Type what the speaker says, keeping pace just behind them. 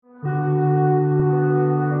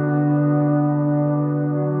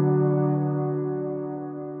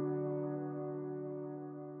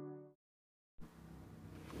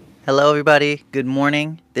Hello, everybody. Good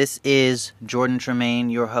morning. This is Jordan Tremaine,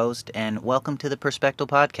 your host, and welcome to the Perspective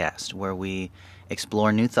Podcast, where we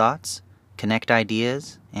explore new thoughts, connect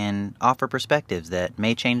ideas, and offer perspectives that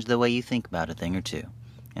may change the way you think about a thing or two.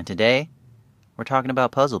 And today, we're talking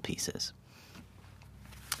about puzzle pieces.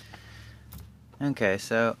 Okay,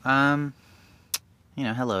 so,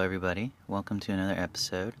 hello, everybody. Welcome to another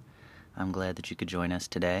episode. I'm glad that you could join us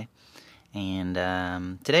today. And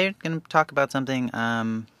today we're going to talk about something,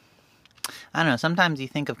 I don't know, sometimes you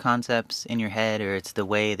think of concepts in your head, or it's the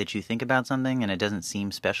way that you think about something and it doesn't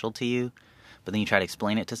seem special to you, but then you try to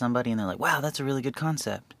explain it to somebody and they're like, wow, that's a really good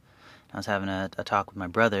concept. I was having a talk with my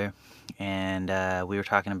brother, and we were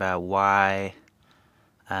talking about why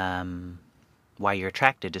you're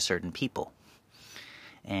attracted to certain people.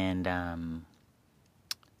 And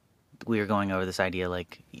we were going over this idea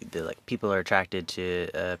like people are attracted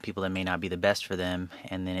to people that may not be the best for them,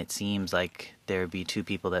 and then it seems like there would be two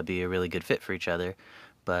people that be a really good fit for each other,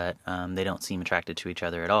 but they don't seem attracted to each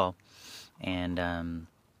other at all. And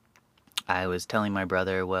I was telling my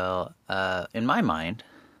brother, well, in my mind,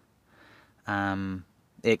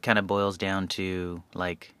 it kind of boils down to,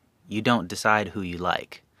 like, you don't decide who you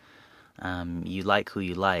like. You like who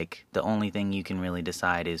you like. The only thing you can really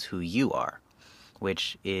decide is who you are,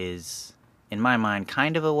 which is, in my mind,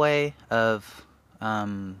 kind of a way of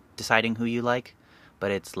deciding who you like, but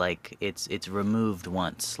it's like it's removed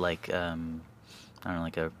once, like I don't know,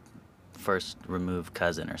 like a first removed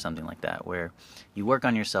cousin or something like that, where you work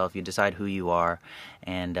on yourself, you decide who you are,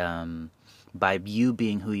 and by you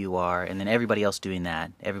being who you are, and then everybody else doing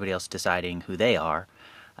that, everybody else deciding who they are,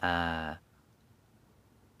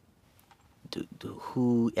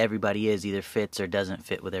 who everybody is either fits or doesn't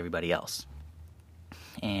fit with everybody else.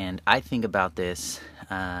 And I think about this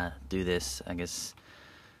through this, I guess,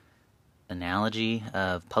 analogy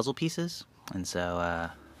of puzzle pieces. And so I'm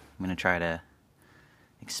going to try to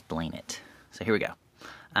explain it. So here we go.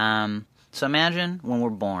 So imagine when we're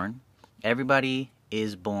born, everybody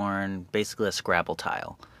is born basically a Scrabble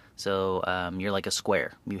tile. So you're like a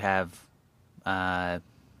square. You have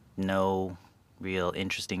no real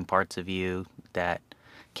interesting parts of you that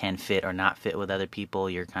can fit or not fit with other people.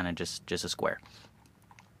 You're kind of just a square.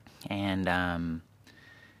 And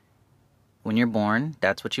when you're born,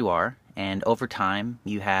 that's what you are. And over time,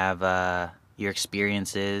 you have your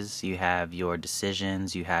experiences, you have your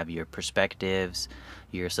decisions, you have your perspectives,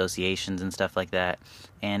 your associations and stuff like that.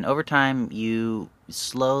 And over time, you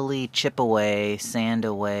slowly chip away, sand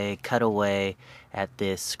away, cut away at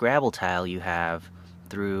this Scrabble tile you have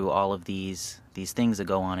through all of these things that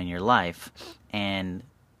go on in your life. And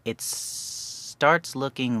it starts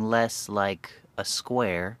looking less like a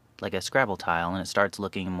square, like a Scrabble tile, and it starts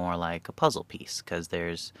looking more like a puzzle piece, because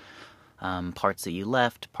there's parts that you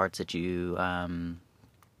left, parts that you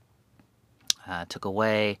took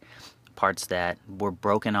away, parts that were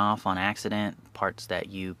broken off on accident, parts that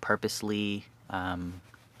you purposely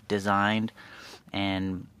designed,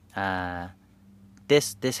 and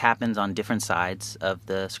this happens on different sides of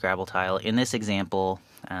the Scrabble tile. In this example,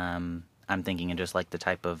 I'm thinking of just like the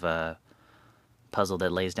type of puzzle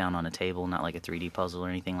that lays down on a table, not like a 3D puzzle or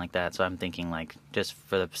anything like that. So I'm thinking, like, just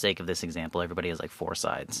for the sake of this example, everybody has like four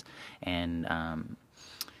sides, and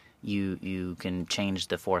you can change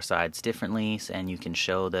the four sides differently, and you can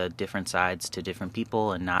show the different sides to different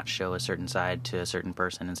people and not show a certain side to a certain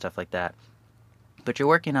person and stuff like that. But you're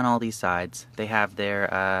working on all these sides. They have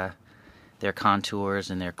their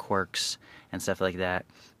contours and their quirks and stuff like that.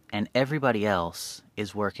 And everybody else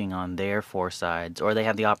is working on their four sides, or they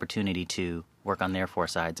have the opportunity to work on their four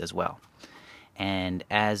sides as well. And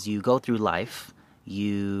as you go through life,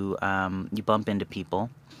 you bump into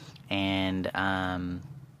people, and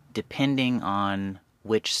depending on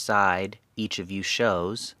which side each of you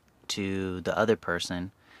shows to the other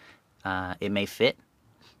person, it may fit,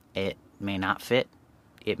 it may not fit,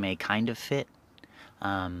 it may kind of fit,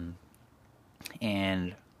 and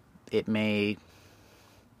it may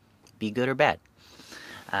be good or bad.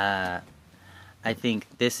 I think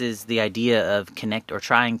this is the idea of connect, or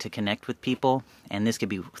trying to connect with people, and this could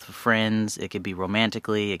be with friends, it could be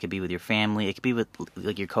romantically, it could be with your family, it could be with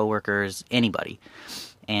like your coworkers, anybody.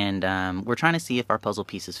 And we're trying to see if our puzzle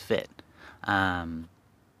pieces fit. But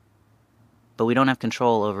we don't have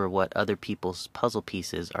control over what other people's puzzle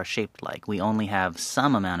pieces are shaped like. We only have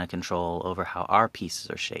some amount of control over how our pieces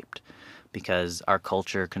are shaped, because our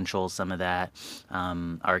culture controls some of that,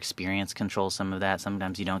 our experience controls some of that.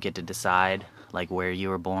 Sometimes you don't get to decide, like, where you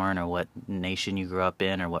were born, or what nation you grew up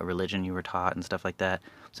in, or what religion you were taught, and stuff like that.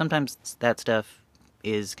 Sometimes that stuff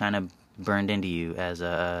is kind of burned into you as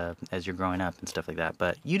you're growing up and stuff like that.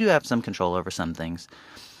 But you do have some control over some things.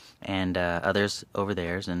 and others over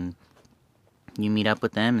theirs, and you meet up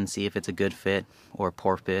with them and see if it's a good fit or a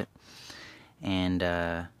poor fit. And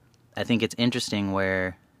I think it's interesting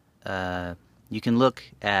where you can look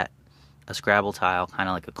at a Scrabble tile kind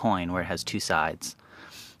of like a coin where it has two sides.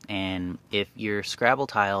 And if your Scrabble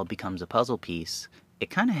tile becomes a puzzle piece, it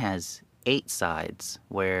kind of has 8 sides,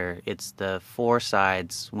 where it's the 4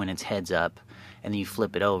 sides when it's heads up, and then you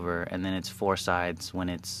flip it over, and then it's 4 sides when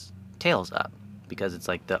it's tails up, because it's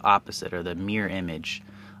like the opposite or the mirror image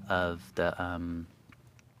of the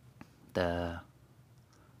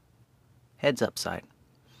heads up side.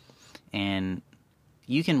 And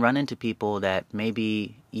you can run into people that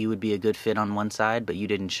maybe you would be a good fit on one side, but you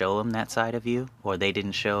didn't show them that side of you, or they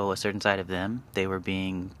didn't show a certain side of them. They were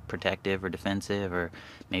being protective or defensive, or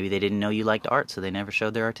maybe they didn't know you liked art, so they never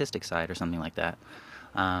showed their artistic side or something like that.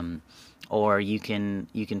 Or you can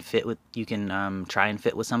try and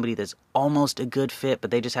fit with somebody that's almost a good fit,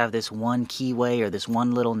 but they just have this one keyway or this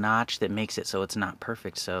one little notch that makes it so it's not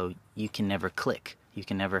perfect. So you can never click. You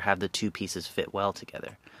can never have the two pieces fit well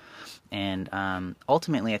together. And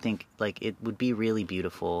ultimately, I think like it would be really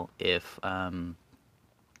beautiful if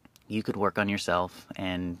you could work on yourself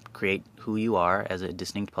and create who you are as a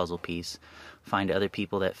distinct puzzle piece, find other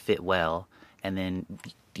people that fit well, and then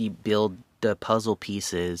you build the puzzle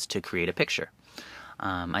pieces to create a picture.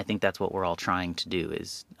 I think that's what we're all trying to do,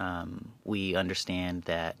 is we understand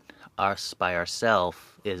that us by ourselves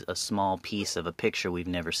is a small piece of a picture we've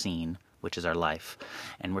never seen, which is our life,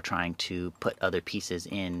 and we're trying to put other pieces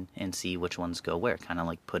in and see which ones go where, kind of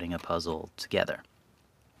like putting a puzzle together.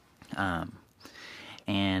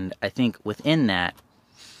 And I think within that,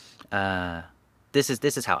 this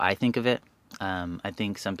is how I think of it. I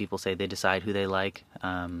think some people say they decide who they like,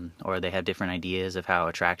 or they have different ideas of how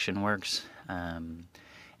attraction works.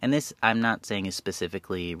 And this, I'm not saying, is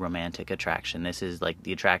specifically romantic attraction. This is like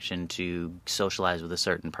the attraction to socialize with a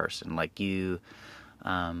certain person. Like you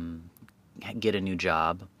get a new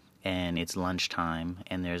job, and it's lunchtime,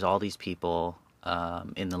 and there's all these people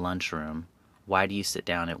in the lunchroom. Why do you sit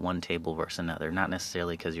down at one table versus another? Not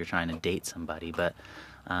necessarily because you're trying to date somebody, but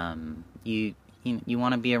you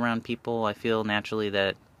want to be around people, I feel, naturally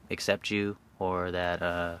that accept you, or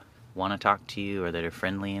that want to talk to you, or that are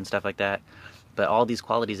friendly and stuff like that. But all these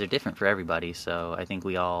qualities are different for everybody, so I think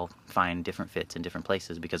we all find different fits in different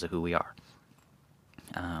places because of who we are.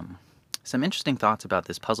 Some interesting thoughts about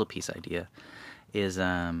this puzzle piece idea is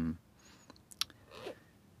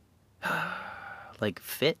like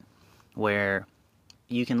fit, where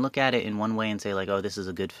you can look at it in one way and say like, oh, this is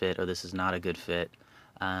a good fit or this is not a good fit,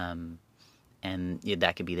 and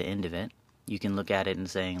that could be the end of it. You can look at it and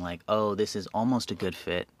saying like, oh, this is almost a good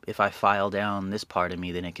fit. If I file down this part of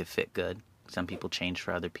me, then it could fit good. Some people change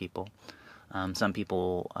for other people. Some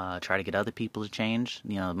people try to get other people to change.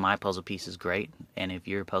 You know, my puzzle piece is great, and if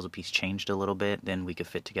your puzzle piece changed a little bit, then we could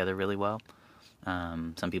fit together really well.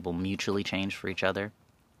 Some people mutually change for each other.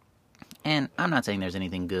 And I'm not saying there's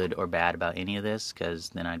anything good or bad about any of this, because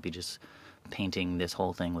then I'd be just painting this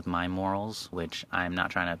whole thing with my morals, which I'm not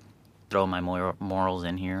trying to throw my morals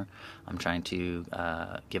in here. I'm trying to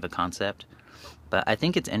give a concept. But I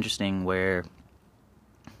think it's interesting where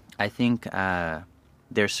I think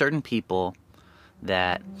there's certain people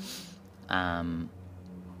that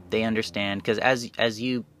they understand, because as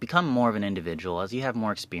you become more of an individual, as you have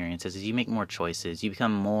more experiences, as you make more choices, you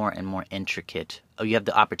become more and more intricate. Oh, you have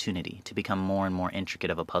the opportunity to become more and more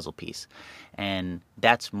intricate of a puzzle piece. And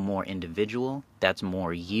that's more individual, that's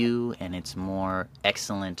more you, and it's more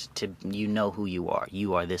excellent to, you know who you are.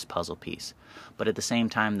 You are this puzzle piece. But at the same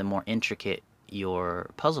time, the more intricate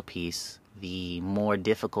your puzzle piece, the more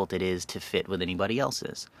difficult it is to fit with anybody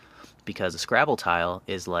else's. Because a Scrabble tile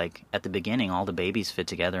is like, at the beginning, all the babies fit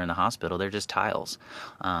together in the hospital. They're just tiles.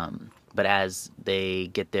 But as they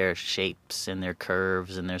get their shapes and their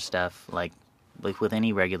curves and their stuff, like with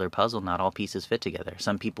any regular puzzle, not all pieces fit together.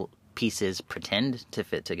 Some pieces pretend to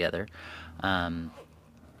fit together,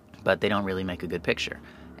 but they don't really make a good picture.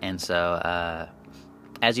 And so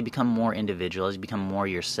as you become more individual, as you become more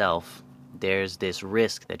yourself, there's this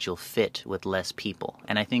risk that you'll fit with less people.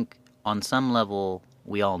 And I think on some level,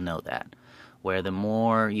 we all know that, where the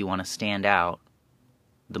more you want to stand out,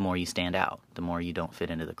 the more you stand out, the more you don't fit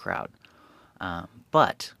into the crowd.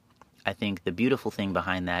 But I think the beautiful thing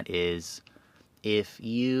behind that is, if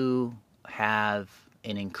you have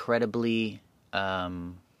an incredibly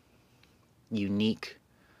unique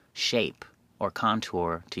shape or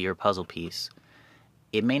contour to your puzzle piece,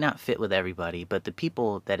 it may not fit with everybody, but the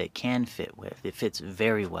people that it can fit with, it fits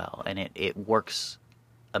very well, and it works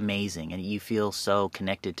amazing, and you feel so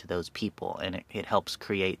connected to those people, and it helps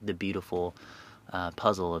create the beautiful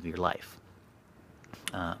puzzle of your life.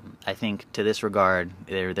 I think to this regard,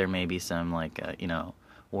 there may be some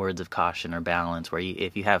words of caution or balance where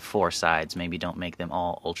if you have 4 sides, maybe don't make them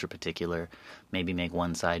all ultra particular. Maybe make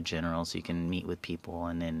one side general so you can meet with people,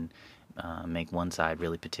 and then make one side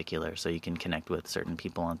really particular so you can connect with certain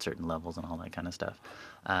people on certain levels and all that kind of stuff.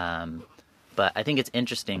 But I think it's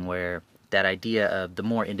interesting where that idea of the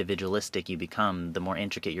more individualistic you become, the more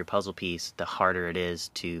intricate your puzzle piece, the harder it is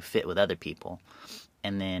to fit with other people.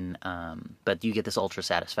 And then, but you get this ultra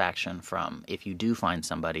satisfaction from if you do find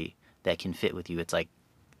somebody that can fit with you. It's like,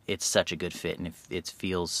 it's such a good fit, and it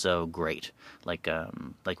feels so great. Like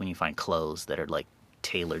when you find clothes that are like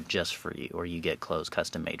tailored just for you, or you get clothes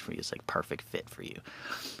custom made for you. It's like perfect fit for you.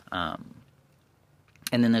 And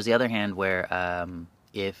then there's the other hand where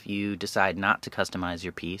if you decide not to customize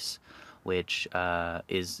your piece, which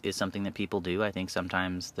is something that people do. I think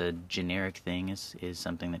sometimes the generic thing is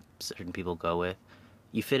something that certain people go with.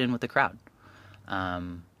 You fit in with the crowd.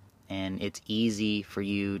 And it's easy for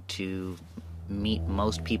you to meet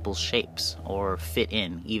most people's shapes or fit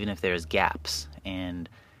in, even if there's gaps. And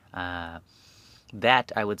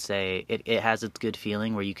that, I would say, it has its good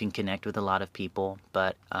feeling where you can connect with a lot of people,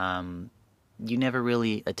 but you never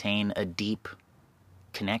really attain a deep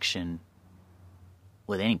connection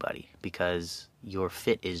with anybody because your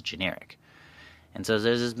fit is generic. And so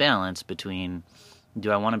there's this balance between,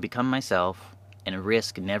 do I want to become myself and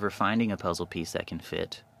risk never finding a puzzle piece that can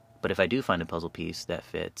fit? But if I do find a puzzle piece that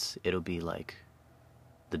fits, it'll be like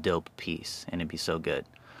the dope piece and it'd be so good.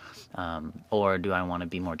 Or do I want to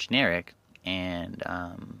be more generic and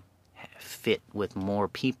fit with more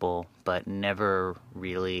people but never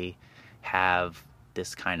really have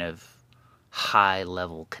this kind of high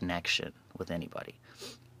level connection with anybody?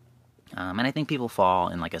 And I think people fall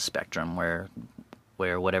in like a spectrum where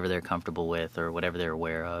whatever they're comfortable with or whatever they're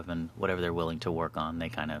aware of and whatever they're willing to work on, they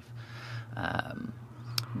kind of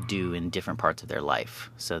do in different parts of their life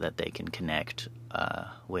so that they can connect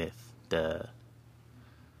with the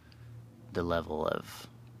level of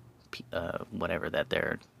whatever that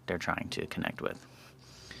they're trying to connect with.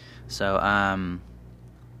 So I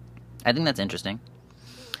think that's interesting.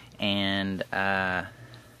 And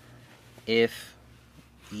if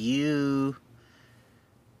you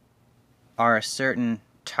are a certain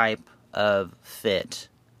type of fit,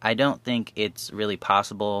 I don't think it's really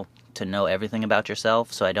possible to know everything about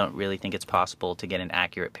yourself, so I don't really think it's possible to get an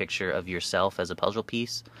accurate picture of yourself as a puzzle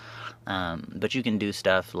piece. But you can do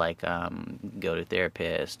stuff like go to a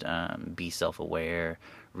therapist, be self-aware,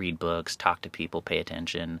 read books, talk to people, pay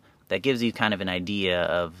attention. That gives you kind of an idea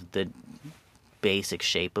of the basic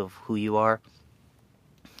shape of who you are.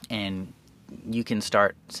 And you can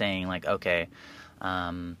start saying like, okay,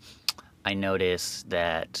 I notice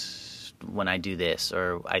that when I do this,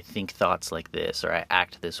 or I think thoughts like this, or I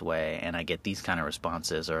act this way, and I get these kind of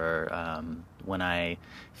responses, or when I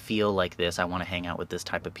feel like this, I want to hang out with this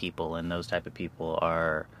type of people, and those type of people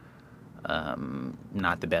are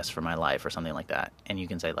not the best for my life, or something like that. And you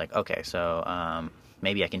can say like, okay, so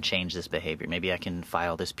maybe I can change this behavior. Maybe I can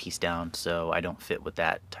file this piece down so I don't fit with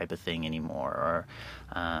that type of thing anymore, or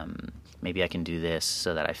maybe I can do this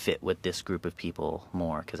so that I fit with this group of people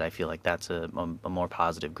more because I feel like that's a more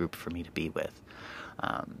positive group for me to be with.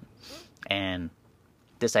 And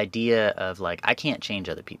this idea of like, I can't change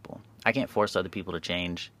other people. I can't force other people to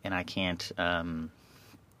change, and I can't, I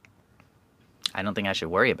don't think I should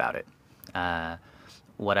worry about it.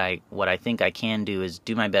 What I think I can do is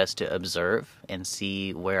do my best to observe and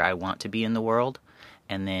see where I want to be in the world,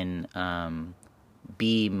 and then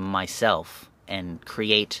be myself and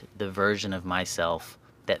create the version of myself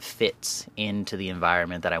that fits into the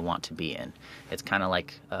environment that I want to be in. It's kind of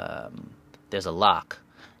like there's a lock,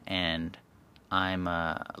 and I'm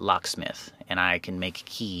a locksmith, and I can make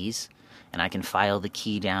keys, and I can file the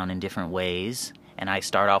key down in different ways, and I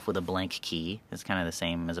start off with a blank key. It's kind of the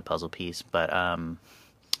same as a puzzle piece, but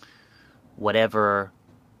whatever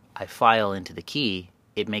I file into the key,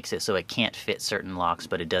 it makes it so it can't fit certain locks,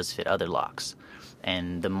 but it does fit other locks.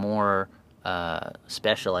 And the more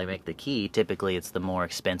special I make the key, typically it's the more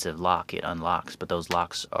expensive lock it unlocks, but those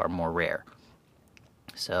locks are more rare.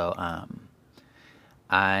 So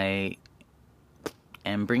I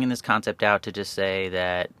am bringing this concept out to just say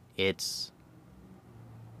that I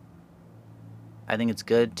think it's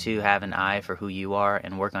good to have an eye for who you are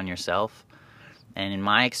and work on yourself. And in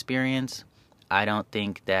my experience, I don't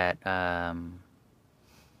think that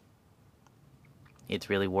it's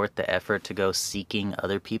really worth the effort to go seeking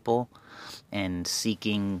other people and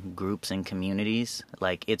seeking groups and communities.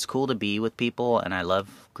 Like, it's cool to be with people, and I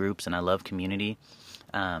love groups and I love community,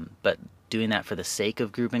 but doing that for the sake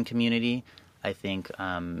of group and community, I think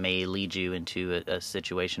may lead you into a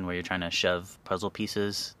situation where you're trying to shove puzzle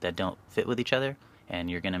pieces that don't fit with each other, and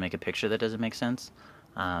you're going to make a picture that doesn't make sense.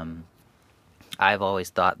 I've always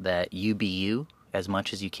thought that you be you as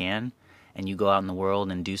much as you can, and you go out in the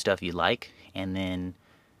world and do stuff you like, and then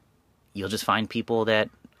you'll just find people that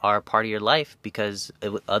are part of your life because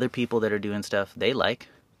other people that are doing stuff they like,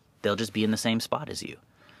 they'll just be in the same spot as you.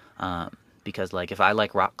 Because like if I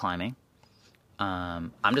like rock climbing,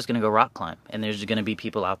 I'm just going to go rock climb. And there's going to be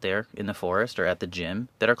people out there in the forest or at the gym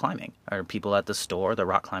that are climbing. Or people at the store, the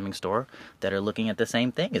rock climbing store, that are looking at the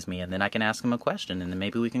same thing as me. And then I can ask them a question and then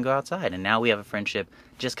maybe we can go outside. And now we have a friendship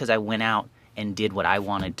just because I went out and did what I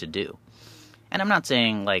wanted to do. And I'm not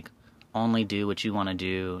saying like only do what you want to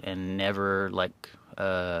do and never like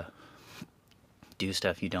do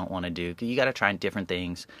stuff you don't want to do. 'Cause you got to try different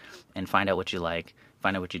things and find out what you like,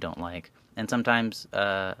 find out what you don't like. And sometimes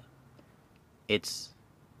it's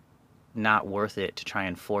not worth it to try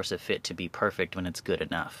and force a fit to be perfect when it's good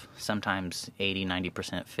enough. Sometimes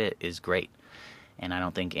 80-90% fit is great. And I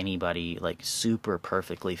don't think anybody like super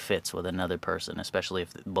perfectly fits with another person, especially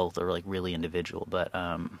if both are like really individual. But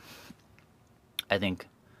I think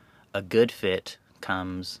a good fit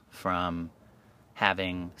comes from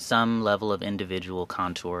having some level of individual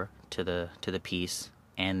contour to the piece,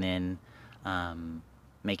 and then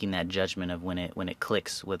making that judgment of when it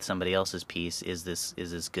clicks with somebody else's piece. Is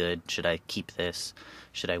this good? Should I keep this?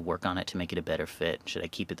 Should I work on it to make it a better fit? Should I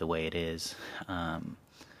keep it the way it is?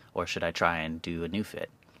 Or should I try and do a new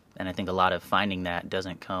fit? And I think a lot of finding that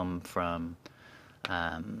doesn't come from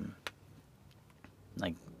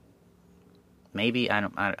like maybe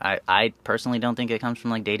I personally don't think it comes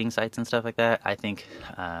from like dating sites and stuff like that. I think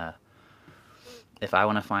if I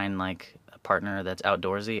want to find like a partner that's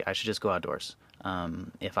outdoorsy, I should just go outdoors.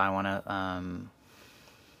 If I want to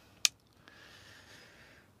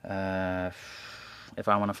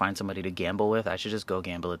find somebody to gamble with, I should just go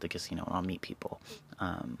gamble at the casino and I'll meet people.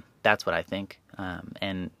 That's what I think.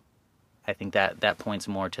 And I think that points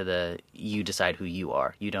more to you decide who you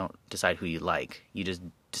are. You don't decide who you like. You just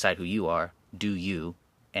decide who you are, do you,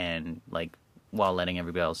 and like while letting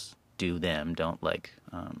everybody else do them. Don't like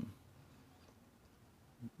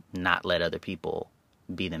not let other people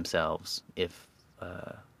be themselves if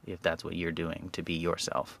that's what you're doing to be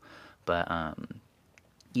yourself. But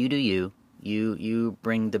you do you. You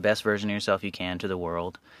bring the best version of yourself you can to the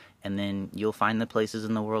world, and then you'll find the places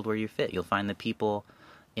in the world where you fit. You'll find the people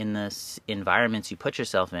in the environments you put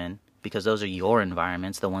yourself in, because those are your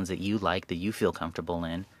environments, the ones that you like, that you feel comfortable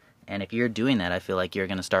in. And if you're doing that, I feel like you're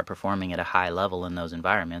going to start performing at a high level in those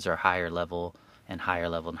environments, or higher level and higher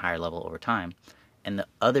level and higher level over time. And the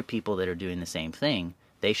other people that are doing the same thing,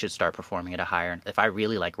 they should start performing at a higher. If I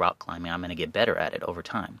really like rock climbing, I'm going to get better at it over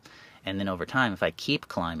time. And then over time, if I keep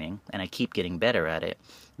climbing and I keep getting better at it,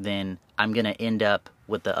 then I'm going to end up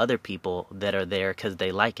with the other people that are there because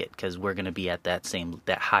they like it, because we're going to be at that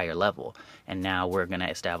higher level. And now we're going to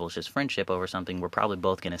establish this friendship over something we're probably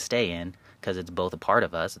both going to stay in, because it's both a part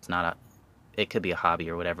of us. It could be a hobby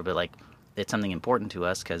or whatever, but like it's something important to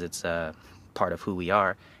us because it's a part of who we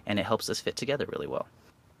are, and it helps us fit together really well.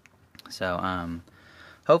 So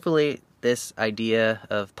hopefully this idea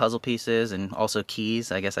of puzzle pieces and also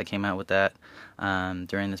keys, I guess I came out with that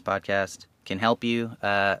during this podcast, can help you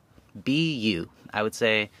be you. I would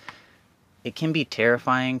say it can be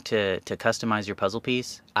terrifying to customize your puzzle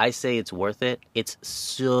piece. I say it's worth it. It's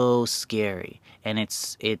so scary, and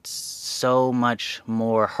it's so much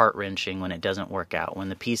more heart-wrenching when it doesn't work out. When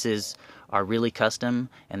the pieces are really custom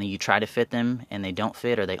and then you try to fit them and they don't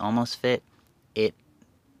fit, or they almost fit, it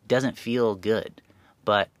doesn't feel good.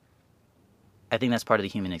 But I think that's part of the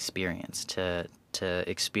human experience, to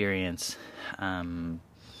experience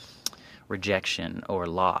rejection or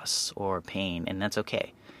loss or pain, and that's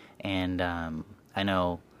okay. And I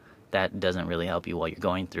know that doesn't really help you while you're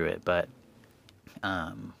going through it, but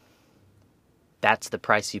that's the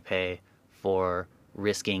price you pay for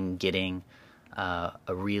risking getting a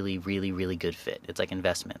really, really, really good fit. It's like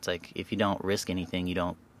investment. It's like if you don't risk anything, you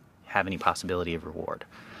don't have any possibility of reward.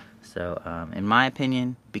 So in my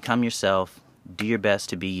opinion, become yourself, do your best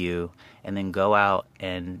to be you, and then go out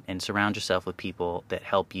and surround yourself with people that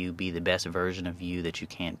help you be the best version of you that you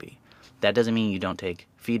can be. That doesn't mean you don't take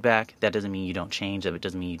feedback. That doesn't mean you don't change. That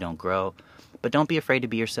doesn't mean you don't grow. But don't be afraid to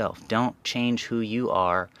be yourself. Don't change who you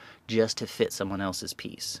are just to fit someone else's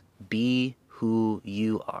piece. Be who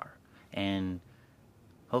you are. And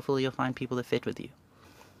hopefully you'll find people that fit with you.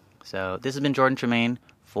 So this has been Jordan Tremaine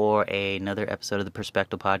for another episode of the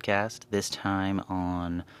Perspective Podcast, this time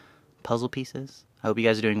on puzzle pieces. I hope you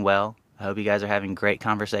guys are doing well. I hope you guys are having great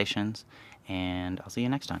conversations, and I'll see you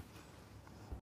next time.